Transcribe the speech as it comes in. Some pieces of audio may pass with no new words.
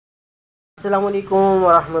अस्सलाम वालेकुम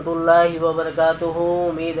वरहमतुल्लाहि वबरकातुहू।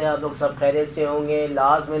 उम्मीद है आप लोग सब खैरियत से होंगे।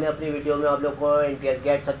 लास्ट मैंने अपनी वीडियो में आप लोग को NTS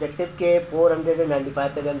गेट सब्जेक्टिव के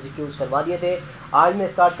 495 तक MCQs करवा दिए थे। आज मैं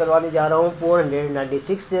स्टार्ट करवाने जा रहा हूँ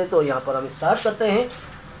 496 से। तो यहाँ पर हम स्टार्ट करते हैं।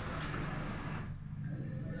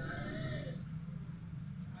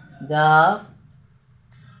 The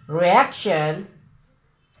reaction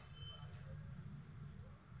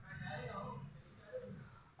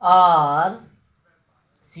R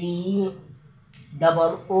C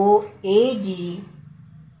OOAG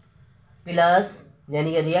plus,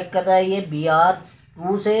 यानी कि रिएक्ट कर रहा है ये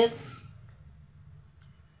Br2 से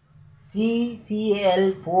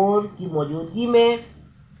CCl4 की मौजूदगी में।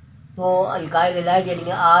 तो अल्काइल हैलाइड यानी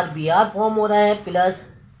कि RBr फॉर्म हो रहा है प्लस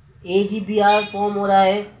AgBr फॉर्म हो रहा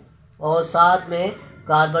है और साथ में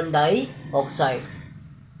कार्बन डाइऑक्साइड।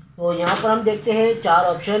 तो यहाँ पर हम देखते हैं 4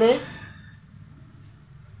 ऑप्शन है।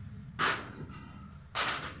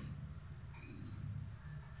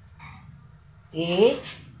 A,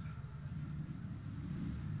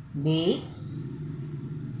 B,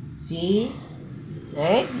 C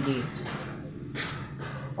and D।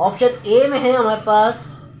 Option A में है हमारे पास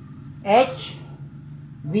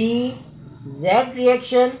HVZ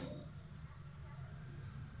रिएक्शन।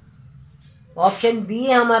 ऑप्शन बी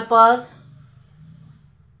है हमारे पास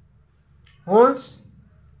हुंस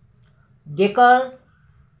डेकर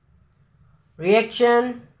रिएक्शन।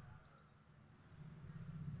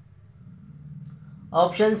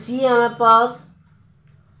 ऑप्शन सी है हमारे पास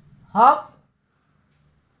हॉफमैन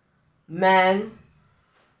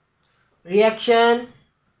रिएक्शन।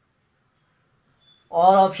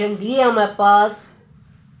 और ऑप्शन डी है हमारे पास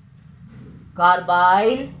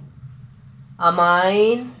कार्बाइल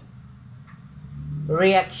अमाइन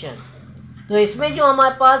रिएक्शन। तो इसमें जो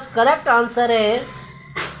हमारे पास करेक्ट आंसर है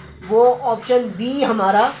वो ऑप्शन बी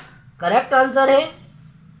हमारा करेक्ट आंसर है।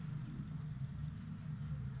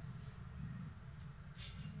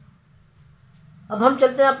 अब हम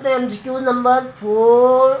चलते हैं अपने MCQ नंबर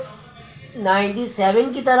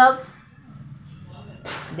 497 की तरफ।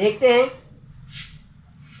 देखते हैं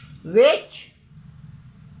which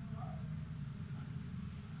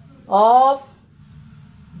of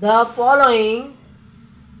the following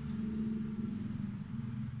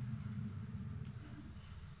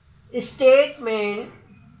statement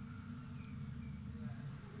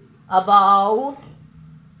about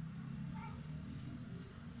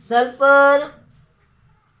sulfur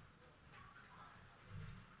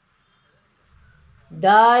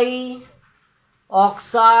dioxide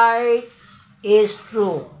is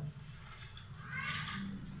true।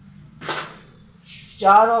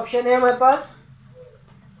 4 option है हमारे पास।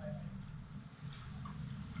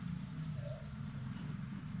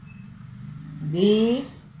 B,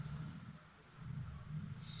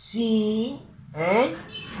 C and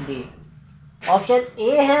D। Option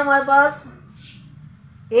A है हमारे पास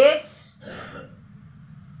X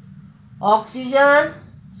oxygen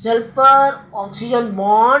sulphur oxygen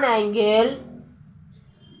bond angle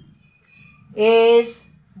is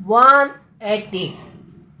 180।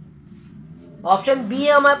 Option B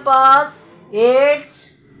है हमारे पास एट्स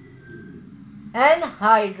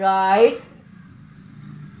anhydride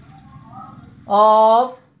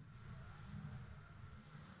of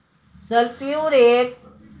sulphuric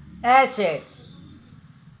acid.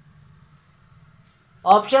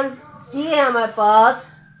 Option C है हमारे पास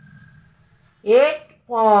 8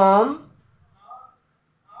 form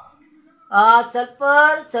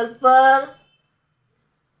sulphur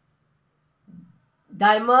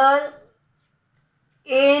dimer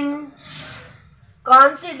in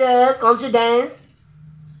coincidence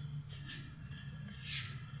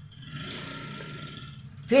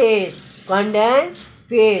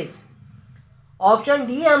phase। Option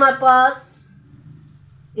D है हमारे पास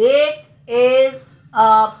it is a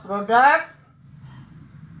product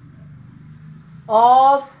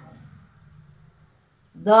of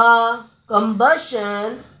the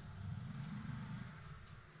combustion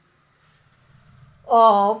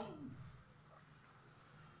of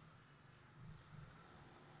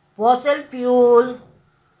fossil fuel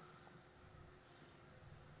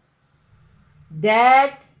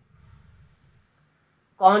that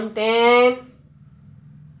contain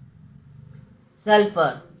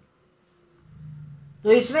sulfur।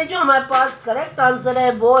 तो इसमें जो हमारे पास करेक्ट आंसर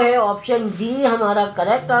है वो है ऑप्शन डी हमारा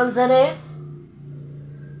करेक्ट आंसर है।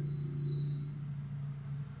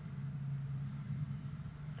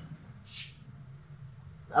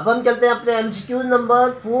 अब हम चलते हैं अपने MCQ नंबर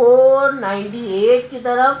 498 की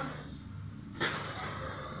तरफ।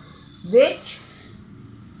 Which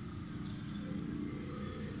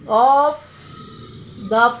of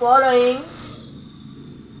the following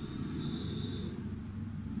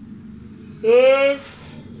is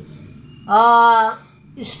a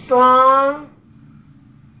strong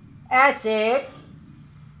acid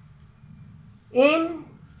in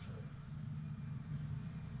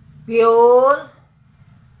pure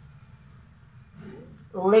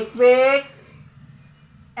liquid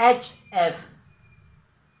HF।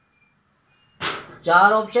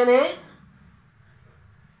 चार ऑप्शन है,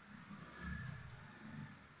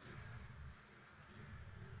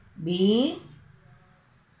 B,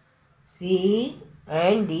 C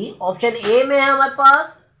and D. Option A में है हमारे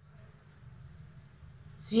पास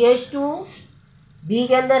CH2, बी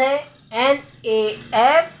के अंदर है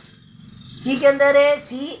NaF, सी के अंदर है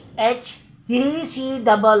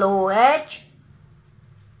CH3COOH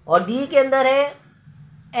और डी के अंदर है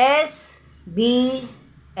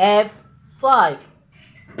SbF5।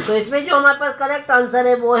 तो इसमें जो हमारे पास करेक्ट आंसर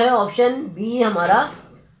है वो है ऑप्शन बी, हमारा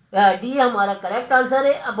डी हमारा करेक्ट आंसर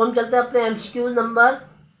है। अब हम चलते हैं अपने MCQ नंबर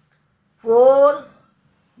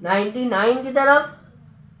 499 की तरफ।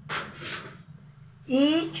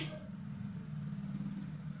 Each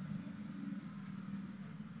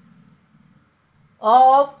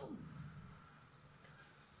of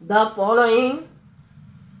the following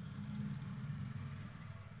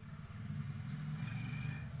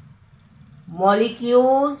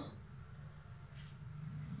molecules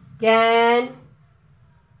can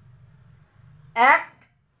act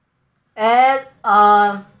as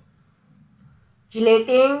a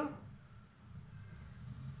chelating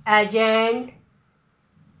agent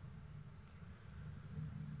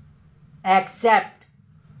except।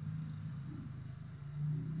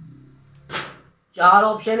 चार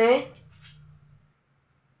ऑप्शन है,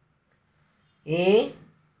 ए,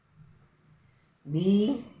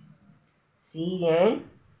 B, C and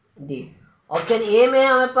D. Option A में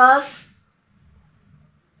हमारे पास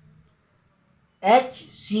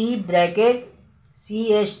HC bracket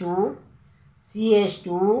CH2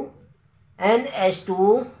 NH2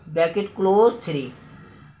 bracket close 3।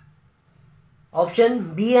 Option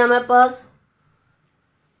B है हमारे पास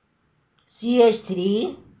CH3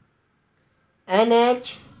 NH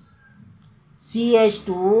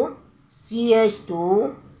CH2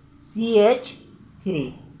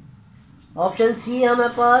 CH3। Option C है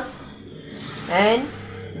हमारे पास N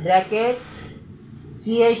bracket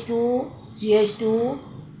CH2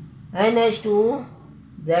 NH2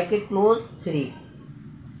 bracket close 3।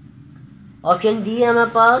 Option D है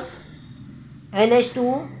हमारे पास NH2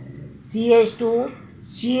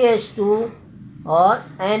 CH2 और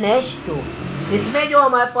NH2। इसमें जो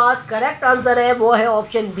हमारे पास करेक्ट आंसर है वो है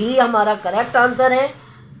ऑप्शन बी, हमारा करेक्ट आंसर है।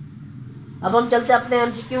 अब हम चलते हैं अपने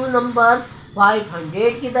MCQ नंबर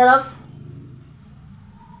 500 की तरफ।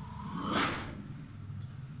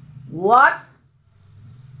 What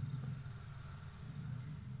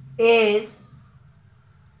is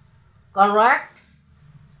correct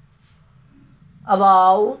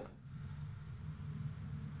about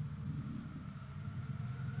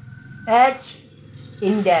H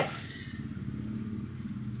index?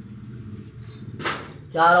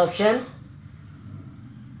 चार option,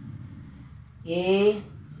 A,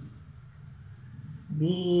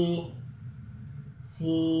 B,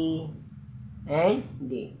 C and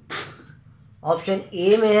D. Option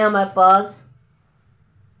A में है हमारे पास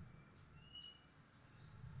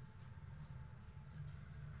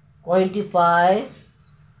quantify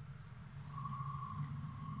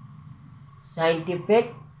scientific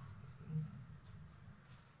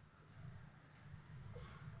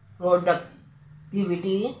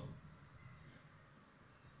productivity.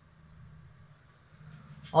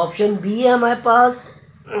 Option B है हमारे पास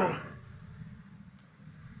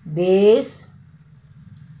base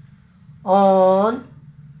on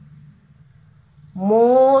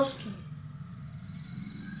most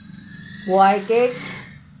quoted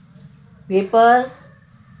paper।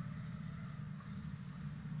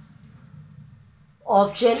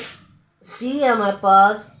 Option C है हमारे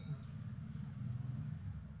पास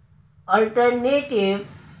alternative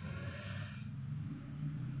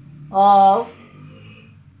of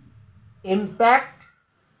impact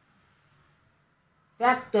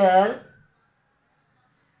factor.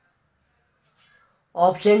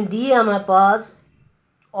 Option D है हमारे पास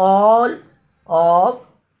ऑल ऑफ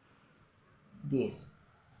दिस।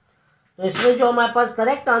 तो इसमें जो हमारे पास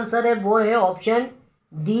करेक्ट आंसर है वो है ऑप्शन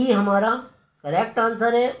डी, हमारा करेक्ट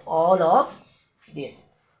आंसर है ऑल ऑफ दिस।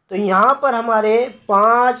 तो यहाँ पर हमारे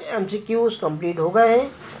 5 MCQs कंप्लीट हो गए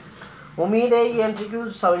हैं। उम्मीद है ये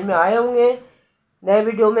MCQs समझ में आए होंगे। नए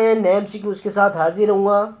वीडियो में नए MCQs के साथ हाजिर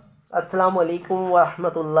होऊंगा। अस्सलाम वालेकुम व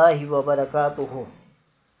रहमतुल्लाहि व बरकातुहू।